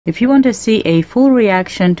If you want to see a full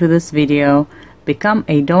reaction to this video, become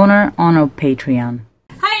a donor on our Patreon.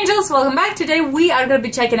 Hi Angels, welcome back. Today we are going to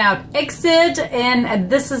be checking out EXID, and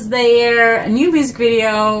this is their new music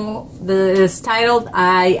video. It's titled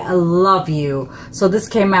I Love You. So this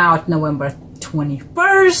came out November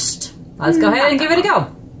 21st. Let's go ahead and give it a go.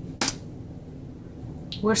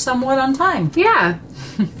 We're somewhat on time. Yeah.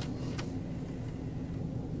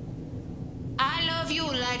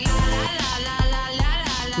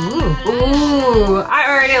 Ooh, I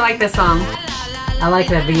already like this song. I like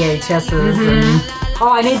the VHSs. And, oh,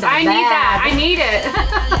 I need that. I need it.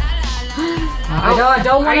 I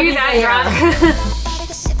don't want to be that drunk?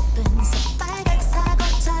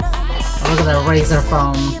 Look at that Razor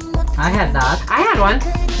phone. I had that. I had one.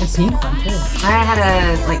 A pink one too. I had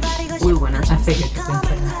a like blue one or something. I figured you think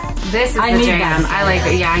that. This is the jam. I like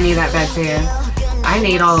it. Yeah, I need that bed too. I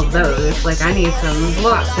need all of those. Like, I need some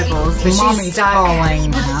popsicles. But Mommy's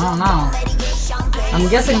calling. I don't know. I'm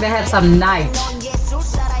guessing they had some night.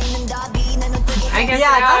 I guess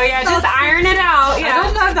yeah, just iron it out. Yeah. I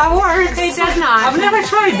don't know if that works. It does not. I've never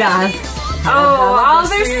tried that. Oh, all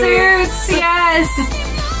their suits. Yes.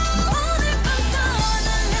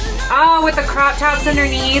 Oh, with the crop tops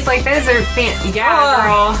underneath. Like, those are fancy. Yeah,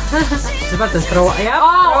 girl. She's about to throw it. Yep.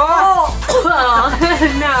 Oh.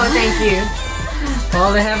 No, thank you.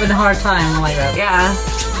 Well, they're having a hard time like that. Yeah,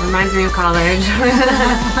 reminds me of college.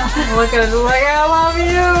 Look at I love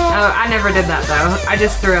you. Oh, I never did that though. I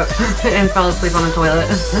just threw up and fell asleep on the toilet.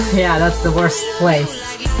 Yeah, that's the worst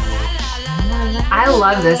place. I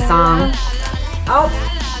love this song. Oh,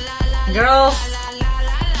 girls,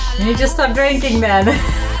 you need to stop drinking then.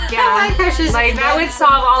 Yeah, like that would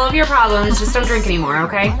solve all of your problems. Just don't drink anymore,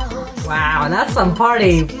 okay? Wow, that's some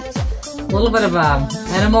party. A little bit of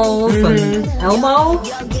animals and Elmo.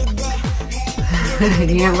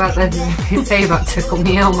 You know about that you say about Tickle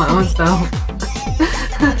Me Elmo, so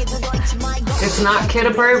it's not kid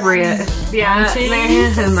appropriate. Yeah,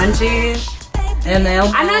 munchies. And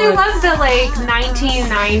Elmo. I know you love the like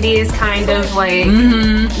 1990s kind of like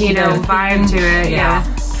you know vibe to it. Yeah,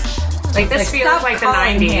 like this feels like the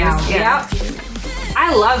 90s. Yeah. Yep.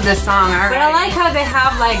 I love this song already. But I like how they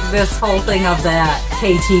have like this whole thing of the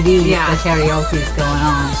KTVs, the karaoke's going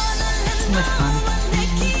on. So much fun.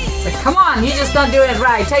 It's like, come on, you're just not doing it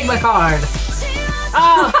right. Take my card.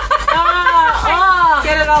 Oh,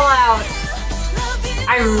 get it all out.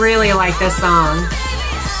 I really like this song.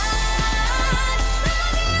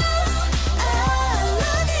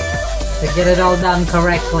 To get it all done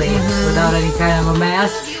correctly without any kind of a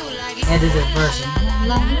mess. Edited version.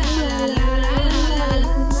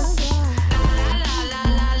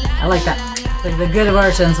 I like that. Like the good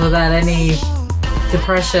versions without any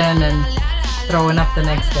depression and throwing up the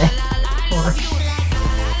next day.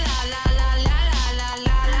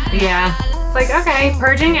 Yeah. It's like, okay,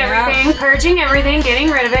 purging everything,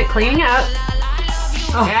 getting rid of it, cleaning up.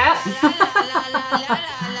 Oh. Yeah.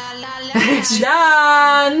 It's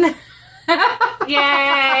done!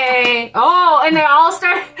 Yay! Oh, and they all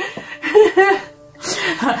start...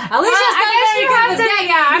 I'm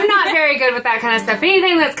not very good with that kind of stuff.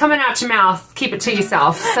 Anything that's coming out your mouth, keep it to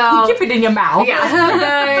yourself. So keep it in your mouth.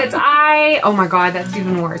 Yeah, but oh my god, that's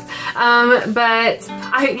even worse. Don't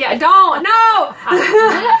no.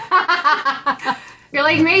 You're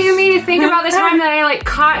like making me think about the time that I like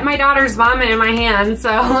caught my daughter's vomit in my hand.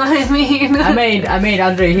 So I mean, I made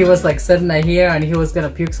Andre. He was like sitting here and he was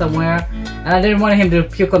gonna puke somewhere, and I didn't want him to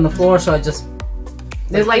puke on the floor, so I just.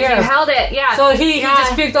 Like you held it, yeah. So he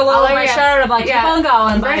just puked all over my shirt. I'm like, keep on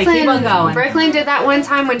going, buddy, keep on going. Brooklyn did that one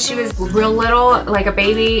time when she was real little, like a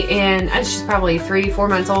baby, and she's probably 3-4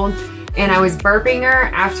 months old. And I was burping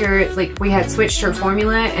her after like we had switched her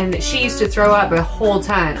formula, and she used to throw up a whole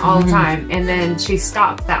ton all the time. And then she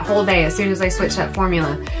stopped that whole day as soon as I switched that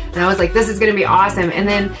formula. And I was like, this is gonna be awesome. And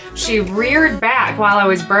then she reared back while I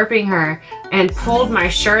was burping her and pulled my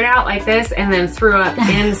shirt out like this and then threw up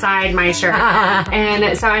inside my shirt.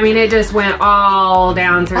 And so I mean it just went all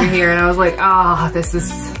down through here, and I was like, oh, this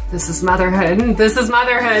is motherhood. This is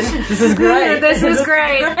motherhood. This is great. This is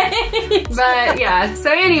great. But yeah,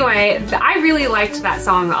 so anyway, I really liked that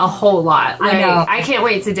song a whole lot. Like, I know. I can't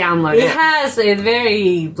wait to download it. It has a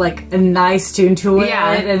very like a nice tune to it,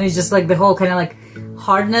 and it's just like the whole kind of like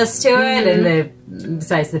hardness to it, and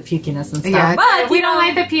besides the pukiness and stuff. Yeah, but we don't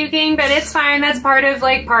like the puking, but it's fine. That's part of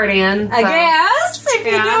like partying. So. I guess if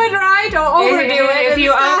you do it right or overdo it. If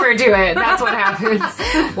you overdo it, that's what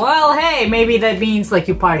happens. Well, hey, maybe that means like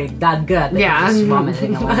you partied that good. That Yeah. you're just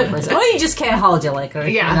vomiting all over the place. Or you just can't hold your liquor.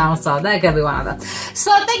 Yeah. You know, so that could be one of them.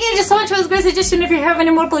 So thank you just so much for this great suggestion. If you have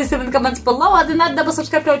any more, please leave in the comments below. Other than that, double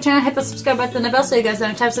subscribe to our channel, hit the subscribe button and the bell so you guys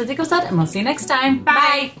don't have to think of that, and we'll see you next time.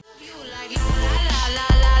 Bye.